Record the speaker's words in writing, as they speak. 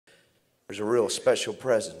There's a real special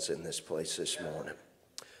presence in this place this morning.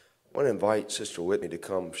 I want to invite Sister Whitney to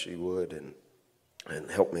come, if she would, and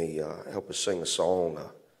help us sing a song.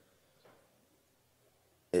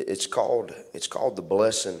 It's called "The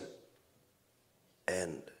Blessing,"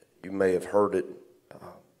 and you may have heard it.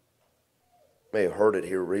 May have heard it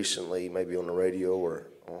here recently, maybe on the radio or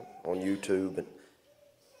on YouTube,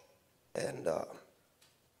 and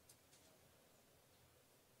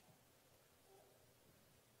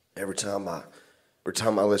every time I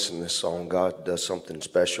listen to this song, God does something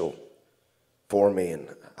special for me. And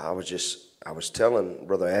I was telling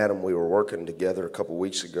Brother Adam, we were working together a couple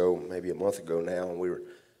weeks ago, maybe a month ago now, and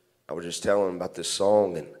I was just telling him about this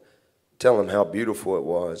song and telling him how beautiful it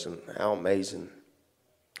was and how amazing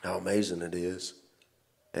it is.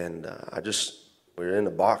 And we were in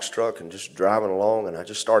the box truck and just driving along, and I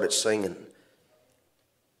just started singing,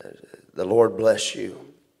 "The Lord bless you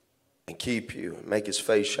and keep you and make his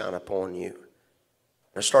face shine upon you."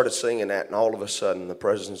 I started singing that, and all of a sudden the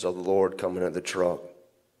presence of the Lord come into the truck.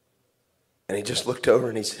 And he just looked over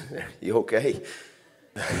and he said, "You okay?"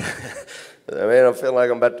 Man, I feel like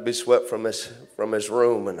I'm about to be swept from this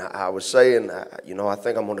room. And I was saying, I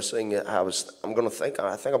think I'm going to sing it. I think I'm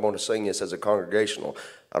going to sing this as a congregational.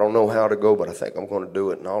 I don't know how to go, but I think I'm going to do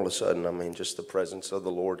it. And all of a sudden, just the presence of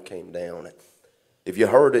the Lord came down. And if you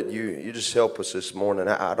heard it, you just help us this morning.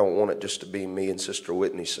 I don't want it just to be me and Sister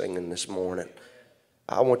Whitney singing this morning.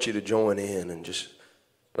 I want you to join in and just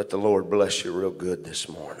let the Lord bless you real good this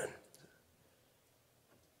morning.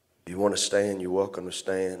 If you want to stand, you're welcome to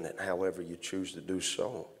stand, and however you choose to do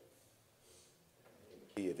so.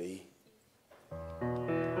 Key of E.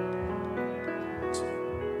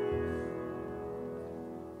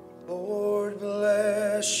 Lord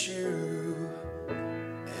bless you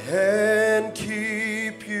and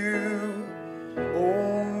keep you.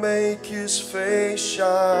 Oh, make his face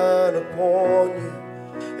shine upon you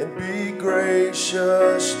and be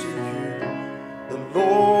gracious to you. The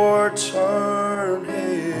Lord turn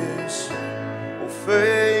his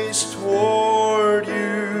face toward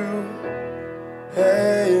you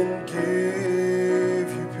and give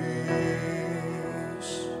you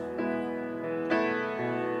peace.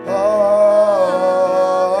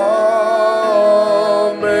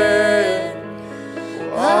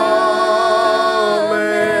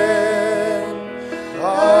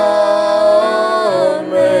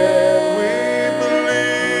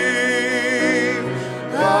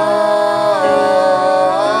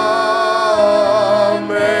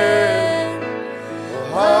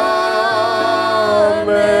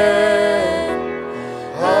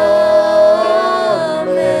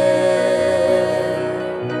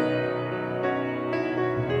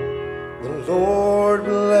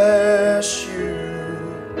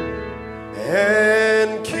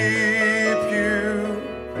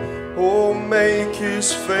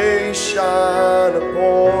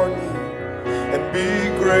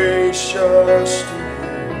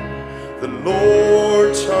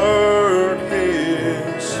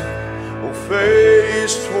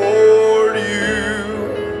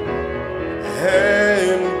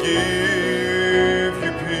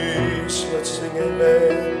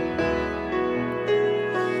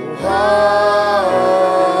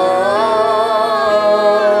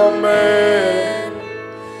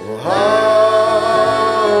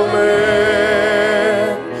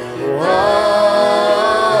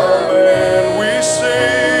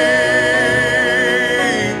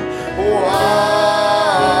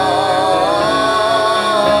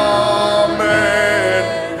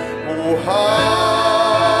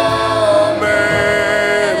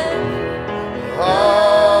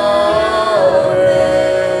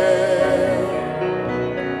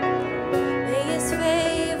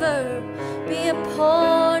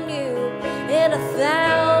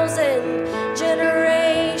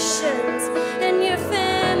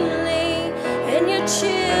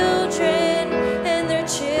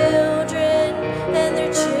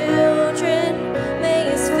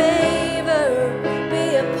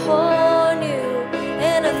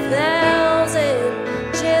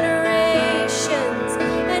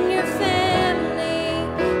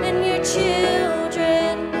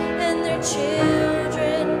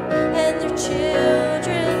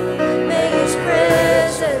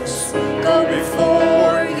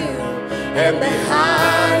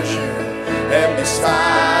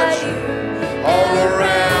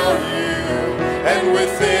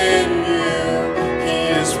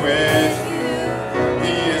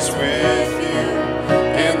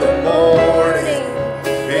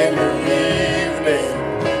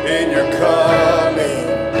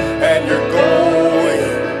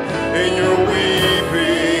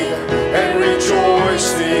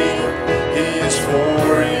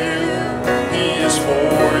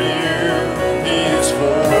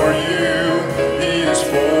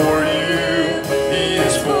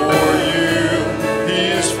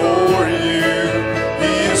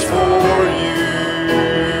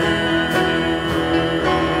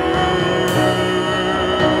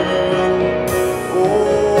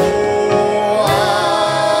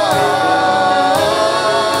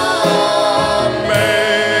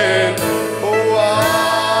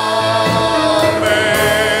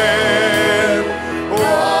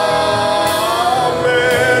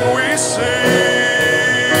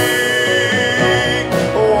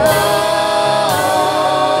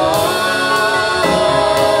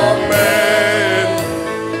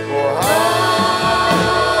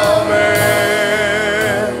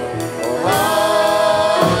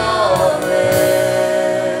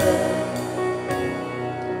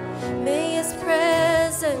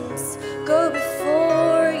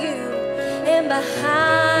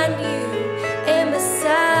 behind you and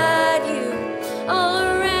beside you, all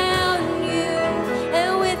around you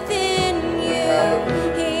and within you.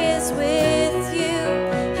 He is with you,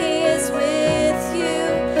 He is with you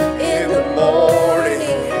in the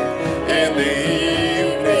morning, in the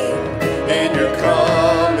evening, in your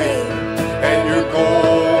coming and your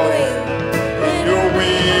going, in your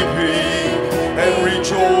weeping and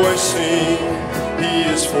rejoicing. He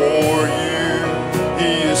is for you,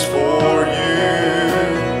 He is for you.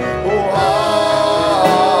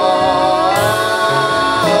 Oh,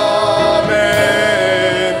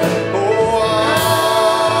 amen. Oh,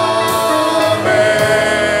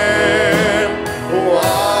 amen. Oh,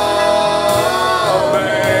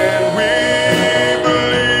 amen. We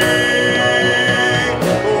believe.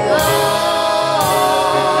 Oh,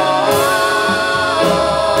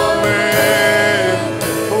 amen.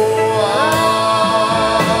 Oh,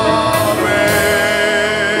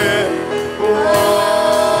 amen. Oh,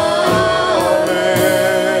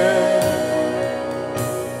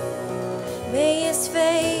 amen. May His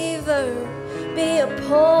favor be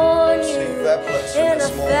upon you Receive that blessing in this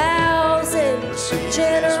a morning. 1,000 Receive His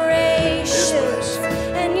generations,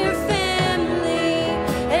 blessing. and your family,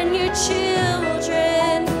 and your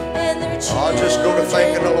children, and their children, I'll just go to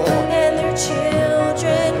thanking the Lord. and their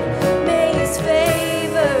children. May His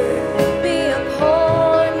favor be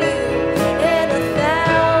upon you in a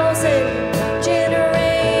 1,000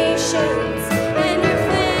 generations, and your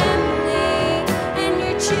family, and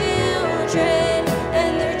your children,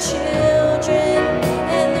 and their children,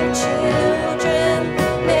 and their children.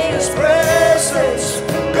 May His His presence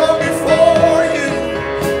go before you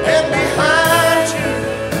and behind you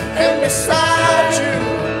and beside you,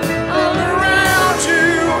 all around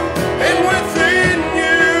you and within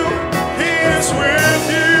you. He is with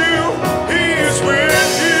you. He is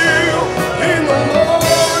with you in the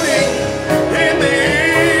morning, in the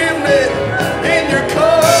evening, in your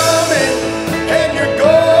coming and your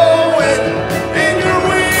going, in your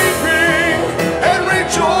weeping and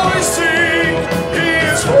rejoicing. He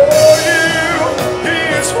is for you. He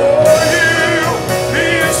is for you. He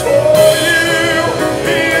is for you.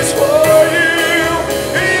 He is for you.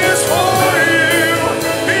 He is for you.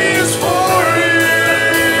 He is for you.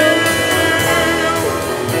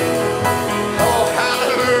 Oh,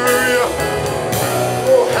 hallelujah.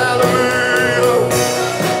 Oh, hallelujah.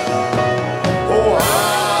 Oh,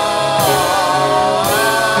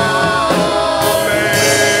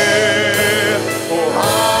 amen. Oh,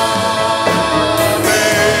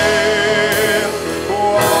 amen. Oh,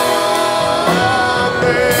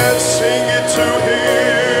 amen. Sing it to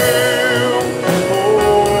Him. Oh,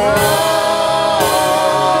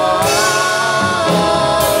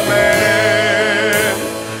 amen.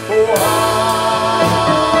 Oh,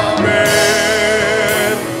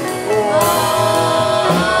 amen. Oh,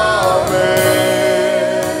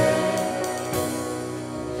 amen.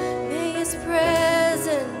 May His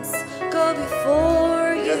presence go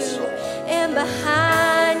before you Yes, Lord. and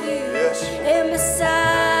behind you Yes. and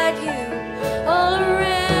beside you, all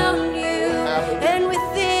around you and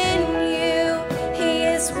within you. He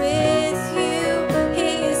is with you. He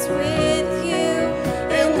is with you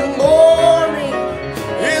In the morning,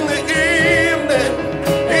 in the evening,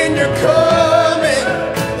 in your coming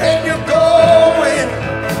and your going,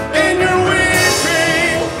 in your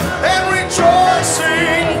weeping and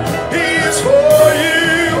rejoicing. He is for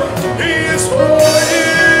you. He is for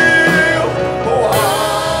you. Oh,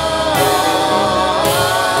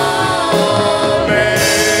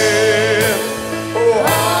 amen. Oh,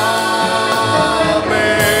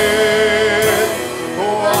 amen. Oh,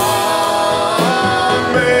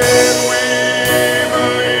 amen. We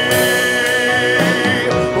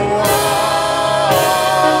believe. Oh,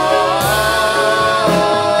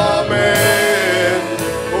 amen.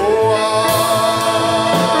 Oh,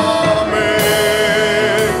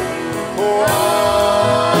 amen. Oh,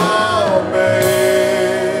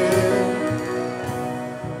 amen.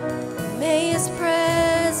 May His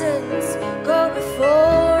presence go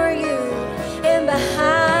before you and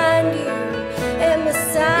behind you and Do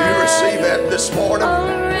beside you receive that this morning? all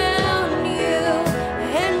around you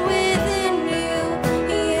and within you.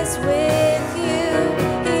 He is with you.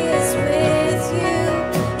 He is with you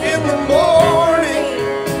In the morning,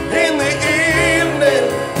 in the evening,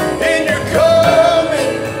 in your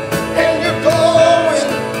coming and your going,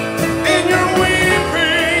 in your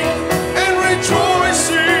weeping and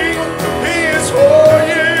rejoicing. He is for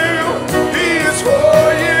you. He is for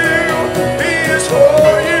you. He is for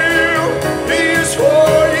you. He is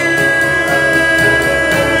for you.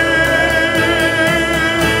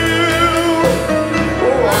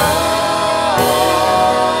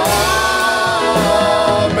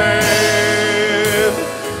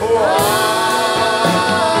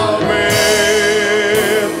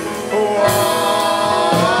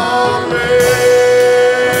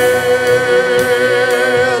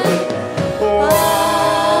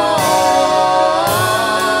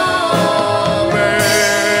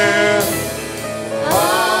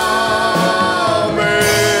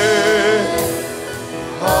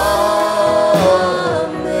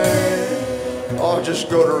 just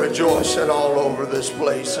go to rejoicing all over this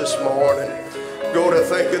place this morning. Go to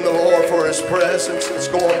thanking the Lord for His presence that's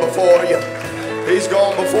going before you. He's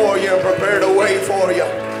gone before you and prepared a way for you.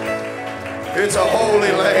 It's a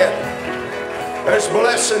holy land. There's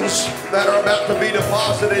blessings that are about to be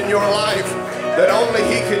deposited in your life that only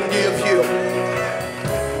He can give you.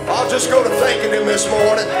 I'll just go to thanking Him this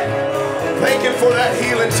morning. Thank Him for that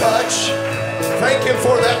healing touch. Thank Him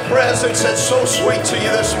for that presence that's so sweet to you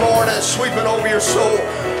this morning, sweeping over your soul.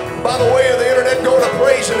 By the way of the internet, go to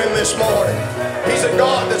praising Him this morning. He's a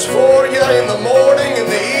God that's for you in the morning, in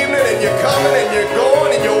the evening, and you're coming and you're going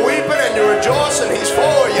and you're weeping and you're rejoicing. He's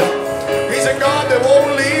for you. He's a God that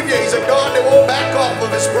won't leave you. He's a God that won't back off of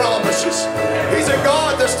His promises. He's a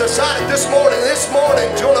God that's decided this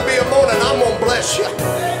morning's going to be a morning I'm going to bless you.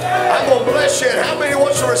 I'm going to bless you. And how many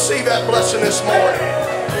wants to receive that blessing this morning?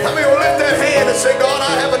 How many will lift that hand and say, God,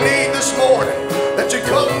 I have a need this morning that you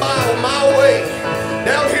come by on my way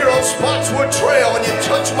down here on Spotswood Trail and you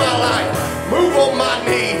touch my life. Move on my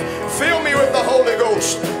need. Fill me with the Holy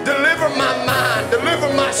Ghost. Deliver my mind.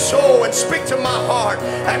 Deliver my soul and speak to my heart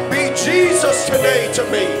and be Jesus today to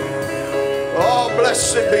me. Oh,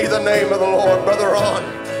 blessed be the name of the Lord. Brother Ron,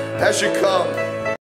 as you come.